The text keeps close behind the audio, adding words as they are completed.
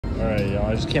Alright, y'all,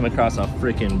 I just came across a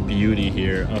freaking beauty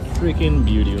here. A freaking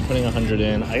beauty. We're putting 100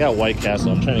 in. I got White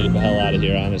Castle. I'm trying to get the hell out of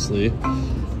here, honestly.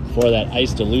 Before that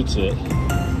ice dilutes it.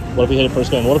 What if we hit it first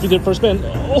spin? What if we did first spin?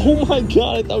 Oh my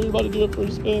god, I thought we were about to do it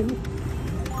first spin.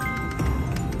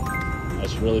 I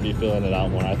should really be feeling it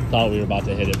out more. I thought we were about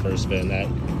to hit it first spin. That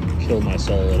killed my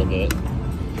soul a little bit.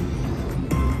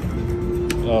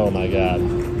 Oh my god.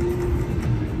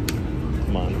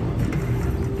 Come on.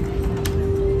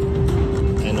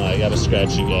 I know, I gotta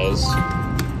scratch you guys.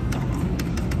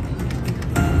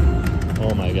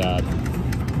 Oh my god.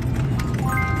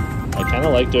 I kind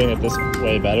of like doing it this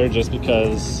way better just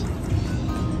because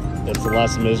it's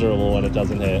less miserable when it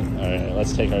doesn't hit. Alright,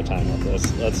 let's take our time with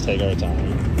this. Let's take our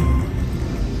time.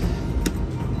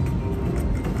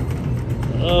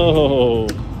 Oh!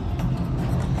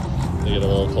 Let me get a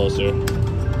little closer.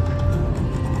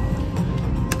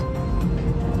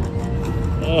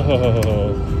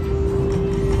 Oh!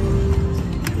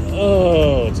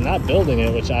 Oh, it's not building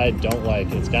it, which I don't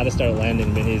like. It's got to start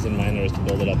landing minis and minors to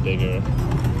build it up bigger.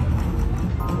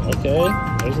 Okay,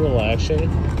 there's a little action.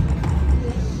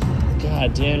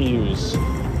 God damn yous.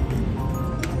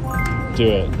 Do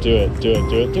it, do it, do it,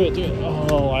 do it, do it, do it.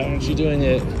 Oh, why aren't you doing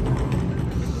it?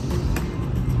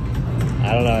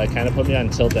 I don't know, it kind of put me on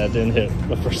tilt that didn't hit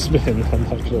the first spin, I'm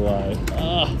not gonna lie.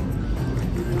 Ah.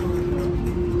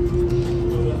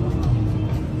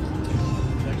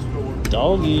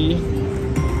 Doggy.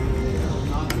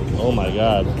 Oh my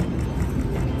god.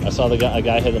 I saw a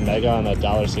guy hit a mega on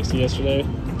 $1.60 yesterday.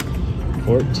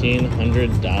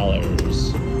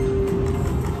 $1,400.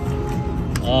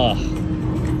 Ugh.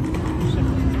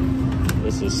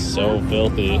 This is so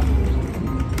filthy.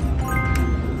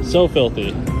 So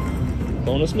filthy.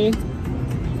 Bonus me?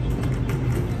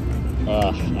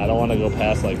 Ugh, I don't want to go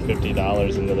past like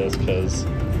 $50 into this because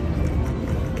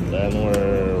then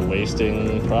we're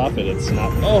wasting profit. It's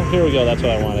not. Oh, here we go. That's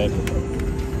what I wanted.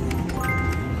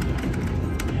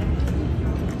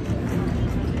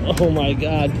 Oh my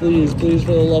god, please, please,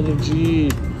 for the love of G.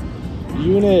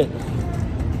 Unit.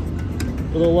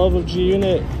 For the love of G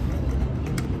unit.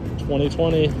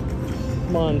 2020.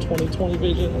 Come on, 2020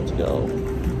 vision. Let's go.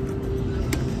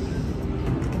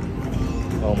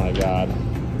 Oh my god.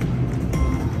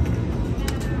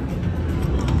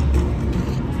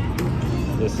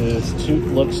 This is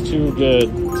looks too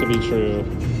good to be true.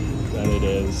 And it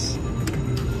is.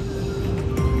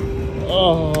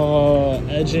 Oh,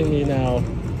 edging me now.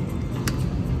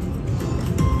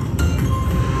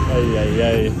 Ay, ay,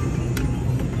 ay.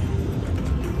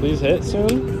 Please hit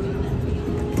soon.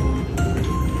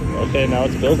 Okay, now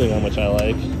it's building them, which I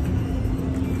like.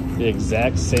 The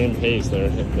exact same pace. They're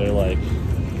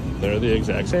the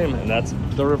exact same, and that's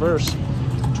the reverse.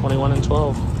 21 and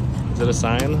 12. Is it a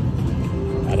sign?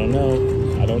 I don't know.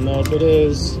 I don't know if it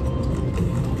is.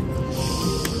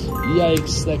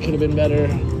 Yikes, that could have been better.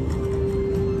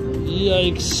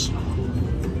 Yikes.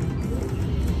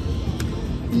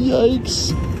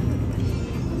 Yikes.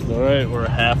 Alright, we're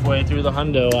halfway through the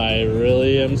hundo. I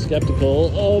really am skeptical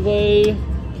of a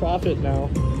profit now.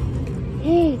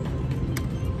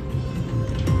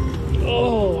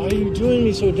 Oh, why are you doing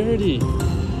me so dirty?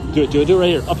 Do it right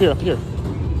here. Up here, up here.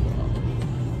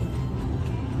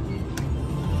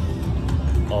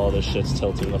 Oh, this shit's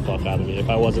tilting the fuck out of me. If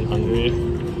I wasn't hungry,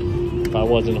 I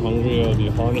would be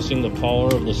harnessing the power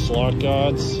of the slot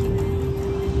gods.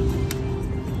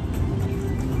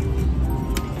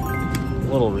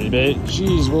 Little rebate.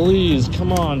 Jeez Louise,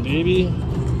 come on, baby.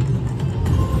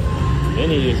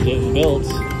 Mini is getting built.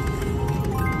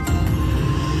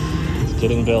 It's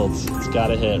getting built. It's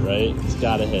gotta hit, right? It's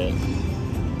gotta hit.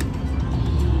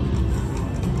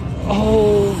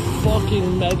 Oh,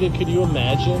 fucking mega. Could you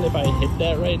imagine if I hit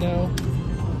that right now?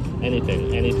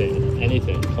 Anything, anything,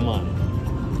 anything. Come on.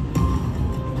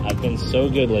 I've been so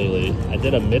good lately. I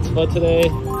did a mitzvah today.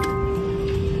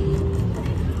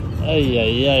 Ay,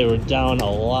 ay, ay, we're down a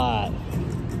lot.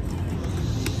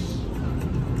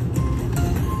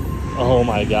 Oh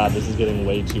my god, this is getting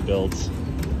way too built.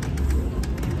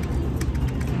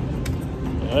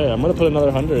 Alright, I'm gonna put another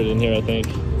 100 in here, I think.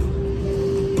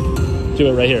 Do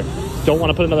it right here. Don't want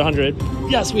to put another 100.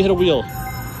 Yes, we hit a wheel.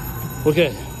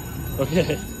 Okay.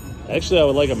 Okay. Actually, I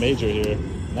would like a major here.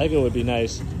 Mega would be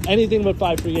nice. Anything but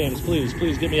 5 free games, please.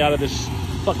 Please get me out of this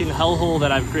fucking hellhole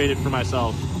that I've created for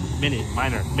myself. Mini,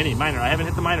 minor, mini, minor. I haven't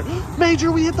hit the minor. Major,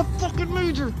 we hit the fucking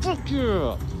major. Fuck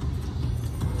yeah.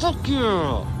 Fuck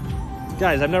yeah.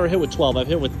 Guys, I've never hit with 12. I've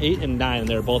hit with 8 and 9, and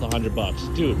they're both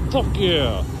 $100. Dude, fuck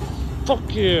yeah.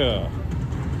 Fuck yeah.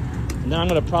 Now I'm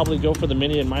gonna probably go for the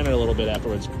mini and minor a little bit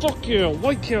afterwards. Fuck yeah,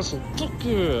 White Castle. Fuck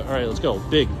yeah. All right, let's go.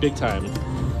 Big time.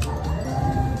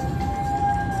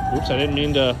 Oops, I didn't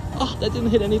mean to. Oh, that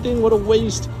didn't hit anything. What a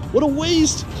waste. What a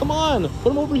waste. Come on. Put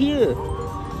them over here.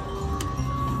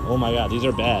 Oh my God, these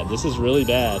are bad. This is really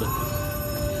bad.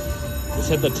 This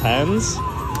hit the 10s.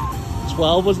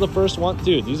 12 was the first one.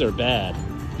 Dude, these are bad.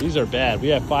 These are bad. We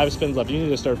have 5 spins left. You need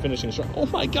to start finishing strong. Oh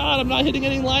my God, I'm not hitting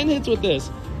any line hits with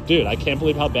this. Dude, I can't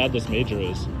believe how bad this major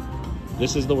is.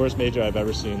 This is the worst major I've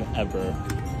ever seen, ever.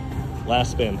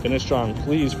 Last spin, finish strong,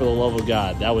 please, for the love of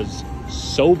God. That was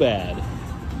so bad.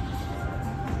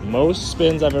 Most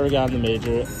spins I've ever gotten in the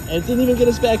major, and it didn't even get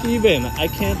us back even. I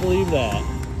can't believe that.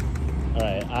 All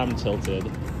right, I'm tilted.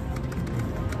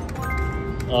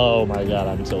 Oh my God,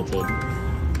 I'm tilted.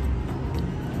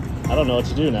 I don't know what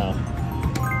to do now.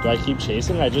 Do I keep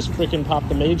chasing? I just freaking popped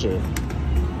the major.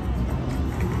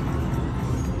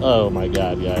 Oh my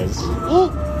God, guys.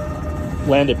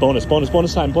 Land it, bonus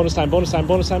time.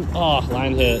 Oh,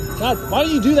 line hit. God, why do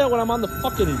you do that when I'm on the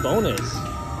fucking bonus?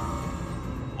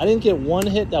 I didn't get one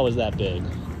hit that was that big.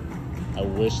 I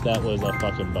wish that was a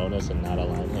fucking bonus and not a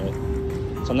line hit.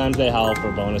 Sometimes they howl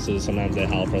for bonuses, sometimes they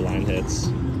howl for line hits.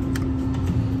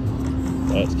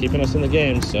 But it's keeping us in the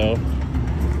game, so.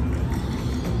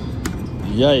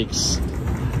 Yikes.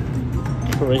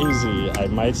 Crazy. I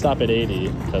might stop at 80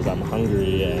 because I'm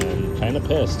hungry and kind of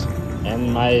pissed.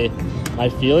 And my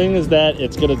feeling is that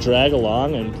it's going to drag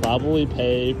along and probably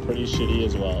pay pretty shitty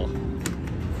as well.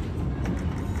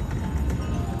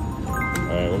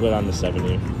 Alright, we'll go down to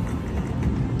 70.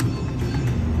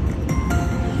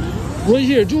 Right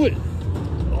here, do it!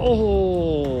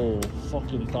 Oh,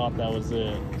 fucking thought that was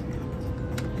it.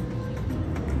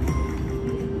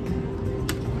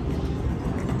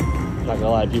 Not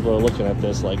gonna lie, people are looking at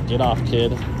this like, get off,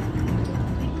 kid.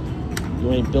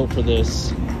 You ain't built for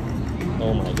this.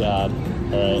 Oh my God.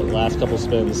 Alright, last couple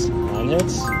spins. Line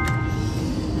hits.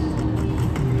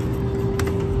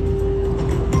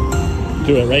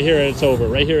 Do it. Right here, it's over.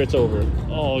 Right here, it's over.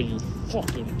 Oh, you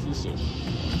fucking piece of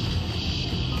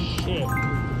shit.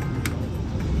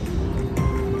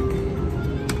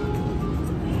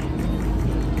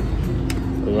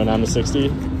 Are we going down to 60?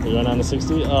 Are we going down to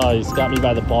 60? Oh, he's got me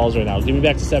by the balls right now. Give me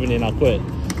back to 70 and I'll quit.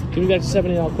 Give me back to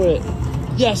 70 and I'll quit.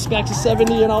 Yes, back to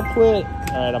 70 and I'll quit.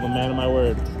 Alright, I'm a man of my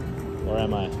word. Or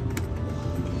am I?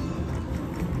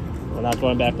 We're not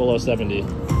going back below 70.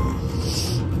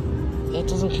 That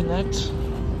doesn't connect.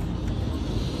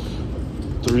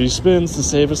 3 spins to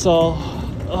save us all.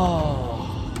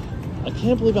 Oh, I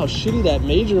can't believe how shitty that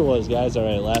major was, guys.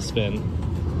 Alright, last spin.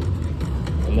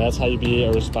 And that's how you be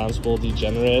a responsible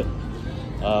degenerate.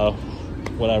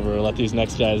 Whatever, let these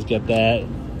next guys get that.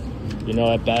 You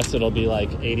know, at best it'll be like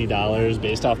 $80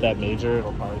 based off that major.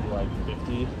 It'll probably be like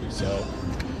 50. So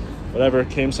whatever,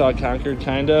 came, saw, conquered,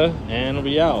 kinda, and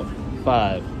we out.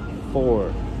 5,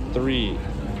 4, 3,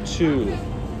 2,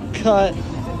 cut.